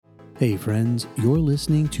Hey friends, you're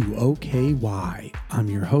listening to OKY. I'm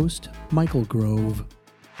your host, Michael Grove.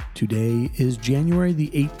 Today is January the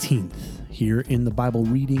 18th, here in the Bible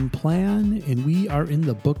reading plan, and we are in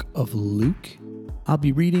the book of Luke. I'll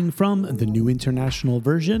be reading from the New International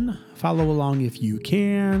Version. Follow along if you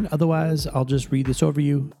can, otherwise I'll just read this over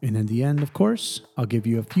you, and in the end, of course, I'll give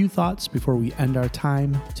you a few thoughts before we end our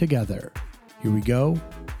time together. Here we go,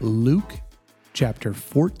 Luke chapter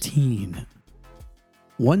 14.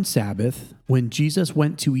 One Sabbath, when Jesus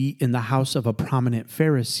went to eat in the house of a prominent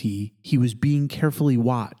Pharisee, he was being carefully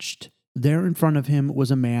watched. There in front of him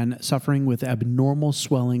was a man suffering with abnormal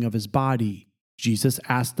swelling of his body. Jesus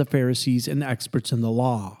asked the Pharisees and experts in the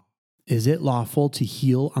law, "Is it lawful to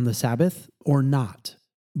heal on the Sabbath or not?"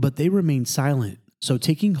 But they remained silent. So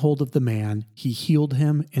taking hold of the man, he healed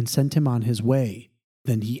him and sent him on his way.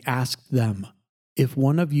 Then he asked them, "If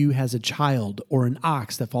one of you has a child or an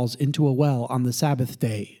ox that falls into a well on the Sabbath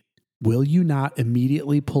day, will you not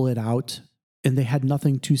immediately pull it out?" And they had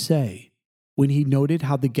nothing to say. When he noted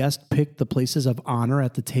how the guests picked the places of honor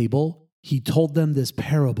at the table, he told them this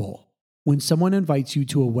parable. When someone invites you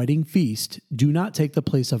to a wedding feast, do not take the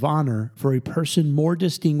place of honor, for a person more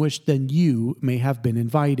distinguished than you may have been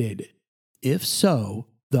invited. If so,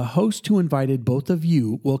 the host who invited both of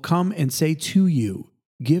you will come and say to you,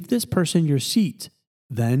 "Give this person your seat."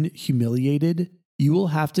 Then, humiliated, you will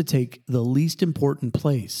have to take the least important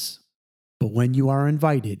place. But when you are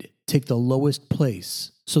invited, take the lowest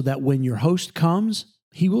place, so that when your host comes,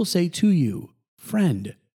 he will say to you,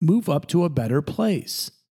 "Friend, move up to a better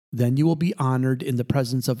place." Then you will be honored in the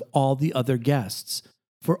presence of all the other guests,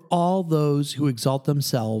 for all those who exalt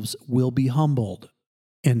themselves will be humbled,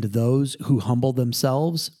 and those who humble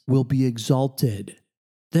themselves will be exalted.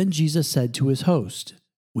 Then Jesus said to his host,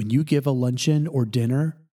 "When you give a luncheon or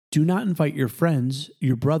dinner, do not invite your friends,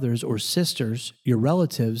 your brothers or sisters, your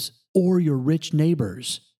relatives, or your rich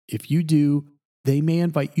neighbors. If you do, they may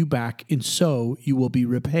invite you back, and so you will be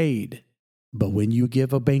repaid. But when you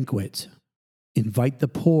give a banquet, invite the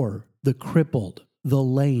poor, the crippled, the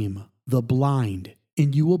lame, the blind,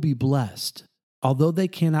 and you will be blessed. Although they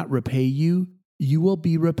cannot repay you, you will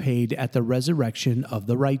be repaid at the resurrection of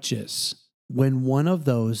the righteous." When one of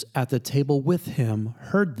those at the table with him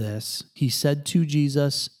heard this, he said to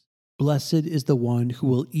Jesus, "Blessed is the one who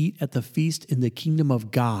will eat at the feast in the kingdom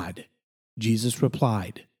of God." Jesus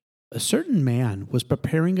replied, "A certain man was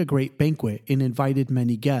preparing a great banquet and invited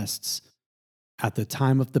many guests. At the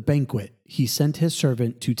time of the banquet, he sent his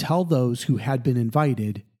servant to tell those who had been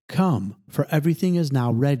invited, 'Come, for everything is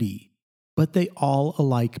now ready.' But they all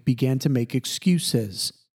alike began to make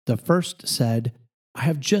excuses. The first said, 'I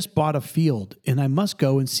have just bought a field, and I must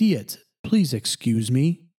go and see it. Please excuse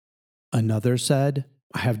me.' Another said,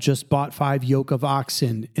 'I have just bought 5 yoke of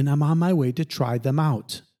oxen, and I'm on my way to try them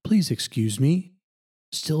out. Please excuse me.'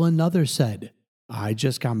 Still another said, 'I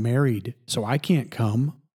just got married, so I can't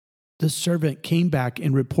come.' The servant came back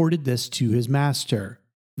and reported this to his master.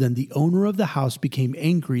 Then the owner of the house became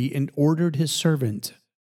angry and ordered his servant,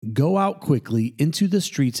 'Go out quickly into the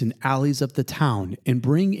streets and alleys of the town and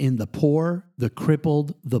bring in the poor, the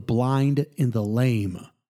crippled, the blind, and the lame.'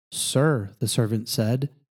 'Sir,' the servant said,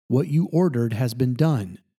 'what you ordered has been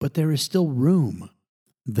done, but there is still room.'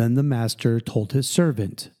 Then the master told his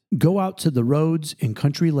servant, 'Go out to the roads and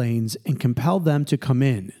country lanes and compel them to come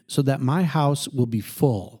in, so that my house will be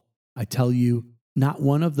full. I tell you, not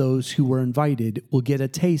one of those who were invited will get a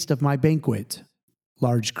taste of my banquet.'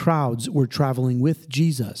 Large crowds were traveling with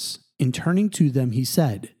Jesus. In turning to them, he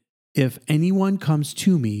said, 'If anyone comes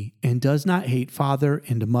to me and does not hate father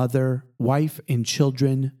and mother, wife and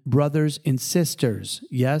children, brothers and sisters,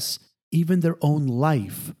 yes, even their own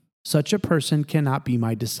life, such a person cannot be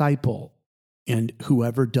my disciple. And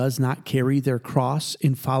whoever does not carry their cross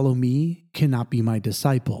and follow me cannot be my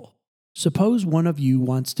disciple. Suppose one of you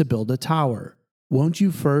wants to build a tower. Won't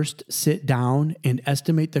you first sit down and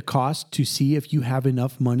estimate the cost to see if you have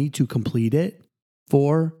enough money to complete it?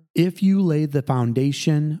 For if you lay the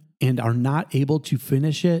foundation and are not able to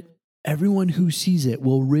finish it, everyone who sees it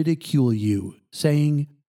will ridicule you, saying,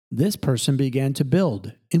 'This person began to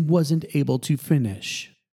build and wasn't able to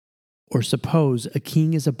finish.' Or suppose a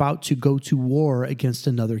king is about to go to war against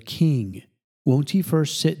another king. Won't he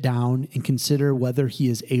first sit down and consider whether he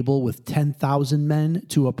is able with 10,000 men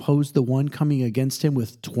to oppose the one coming against him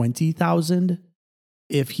with 20,000?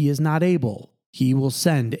 If he is not able, he will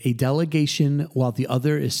send a delegation while the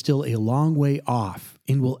other is still a long way off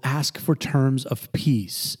and will ask for terms of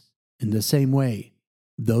peace. In the same way,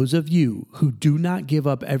 those of you who do not give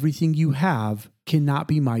up everything you have cannot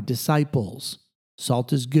be my disciples.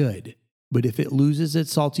 Salt is good, but if it loses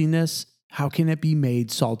its saltiness, How can it be made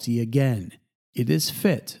salty again? It is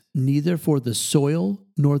fit neither for the soil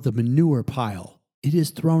nor the manure pile. It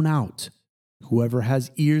is thrown out. Whoever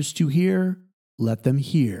has ears to hear, let them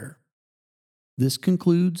hear. This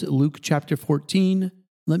concludes Luke chapter 14.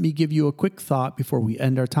 Let me give you a quick thought before we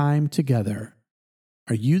end our time together.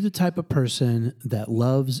 Are you the type of person that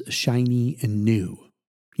loves shiny and new?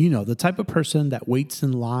 You know, the type of person that waits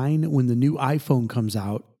in line when the new iPhone comes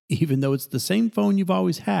out, even though it's the same phone you've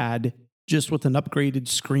always had, just with an upgraded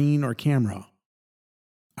screen or camera.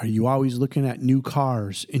 Are you always looking at new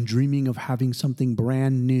cars and dreaming of having something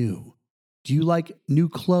brand new? Do you like new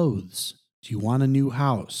clothes? Do you want a new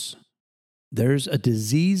house? There's a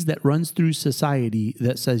disease that runs through society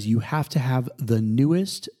that says you have to have the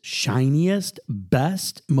newest, shiniest,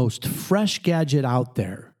 best, most fresh gadget out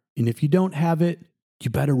there. And if you don't have it, you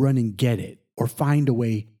better run and get it or find a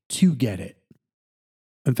way to get it.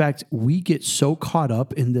 In fact, we get so caught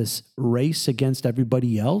up in this race against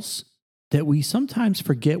everybody else that we sometimes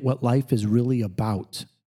forget what life is really about.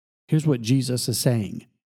 Here's what Jesus is saying.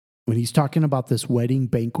 When he's talking about this wedding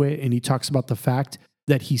banquet and he talks about the fact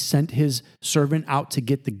that he sent his servant out to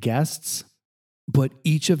get the guests, but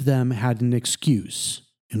each of them had an excuse.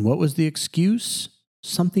 And what was the excuse?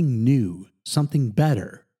 Something new, something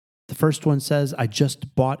better. The first one says, I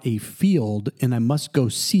just bought a field and I must go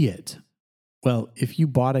see it. Well, if you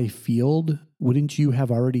bought a field, wouldn't you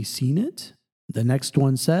have already seen it? The next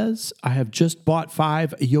one says, I have just bought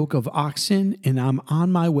 5 yoke of oxen and I'm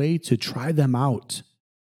on my way to try them out.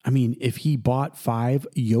 I mean, if he bought 5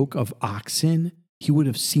 yoke of oxen, he would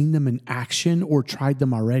have seen them in action or tried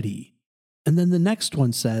them already. And then the next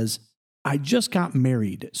one says, I just got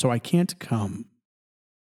married, so I can't come.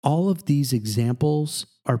 All of these examples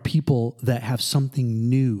are people that have something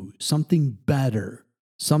new, something better,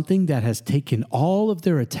 something that has taken all of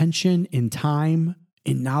their attention and time,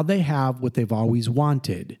 and now they have what they've always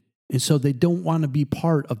wanted. And so they don't want to be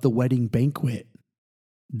part of the wedding banquet.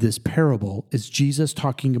 This parable is Jesus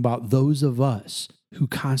talking about those of us who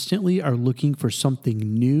constantly are looking for something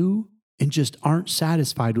new and just aren't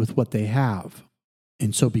satisfied with what they have.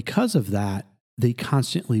 And so because of that, they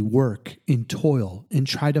constantly work and toil and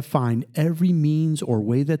try to find every means or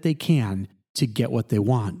way that they can to get what they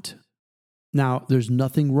want. Now, there's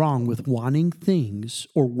nothing wrong with wanting things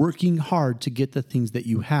or working hard to get the things that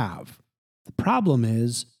you have. The problem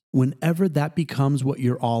is, whenever that becomes what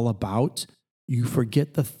you're all about, you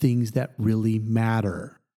forget the things that really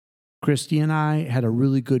matter. Christy and I had a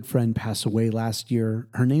really good friend pass away last year.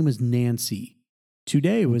 Her name was Nancy.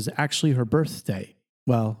 Today was actually her birthday.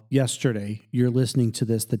 Well, yesterday. You're listening to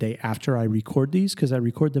this the day after I record these because I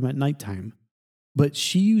record them at nighttime. But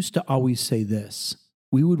she used to always say this.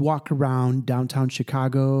 We would walk around downtown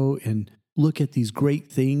Chicago and look at these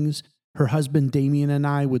great things. Her husband Damien and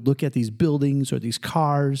I would look at these buildings or these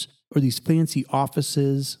cars or these fancy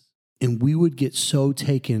offices. And we would get so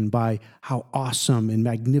taken by how awesome and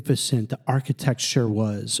magnificent the architecture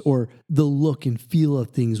was or the look and feel of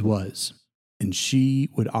things was. And she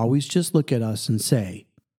would always just look at us and say,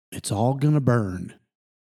 it's all going to burn.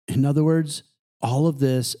 In other words, all of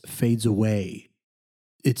this fades away.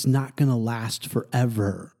 It's not going to last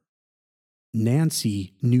forever.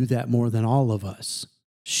 Nancy knew that more than all of us.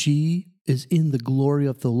 She is in the glory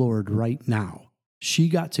of the Lord right now. She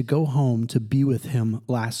got to go home to be with him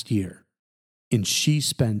last year. And she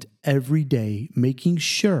spent every day making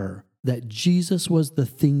sure that Jesus was the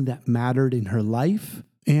thing that mattered in her life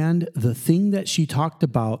and the thing that she talked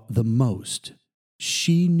about the most.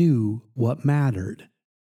 She knew what mattered.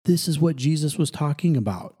 This is what Jesus was talking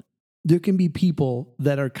about. There can be people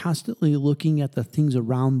that are constantly looking at the things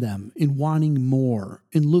around them and wanting more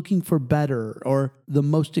and looking for better or the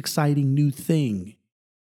most exciting new thing.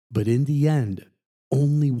 But in the end,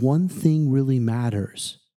 only one thing really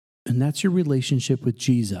matters, and that's your relationship with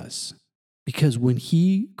Jesus. Because when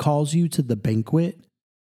he calls you to the banquet,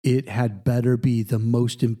 it had better be the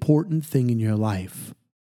most important thing in your life.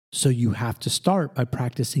 So you have to start by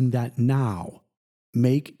practicing that now.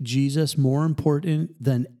 Make Jesus more important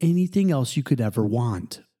than anything else you could ever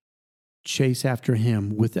want. Chase after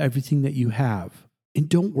him with everything that you have. And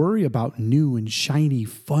don't worry about new and shiny,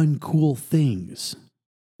 fun, cool things.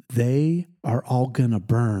 They are all gonna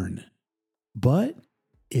burn. But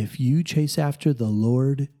if you chase after the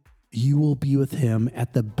Lord, you will be with him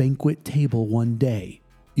at the banquet table one day.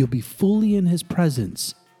 You'll be fully in his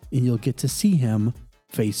presence, and you'll get to see him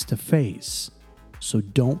face to face. So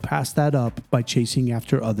don't pass that up by chasing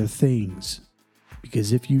after other things.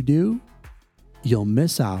 Because if you do, you'll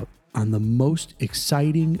miss out on the most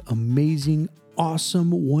exciting, amazing,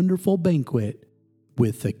 awesome, wonderful banquet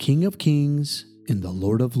with the King of Kings in the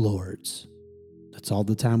Lord of Lords. That's all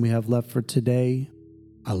the time we have left for today.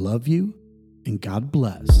 I love you, and God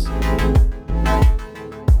bless.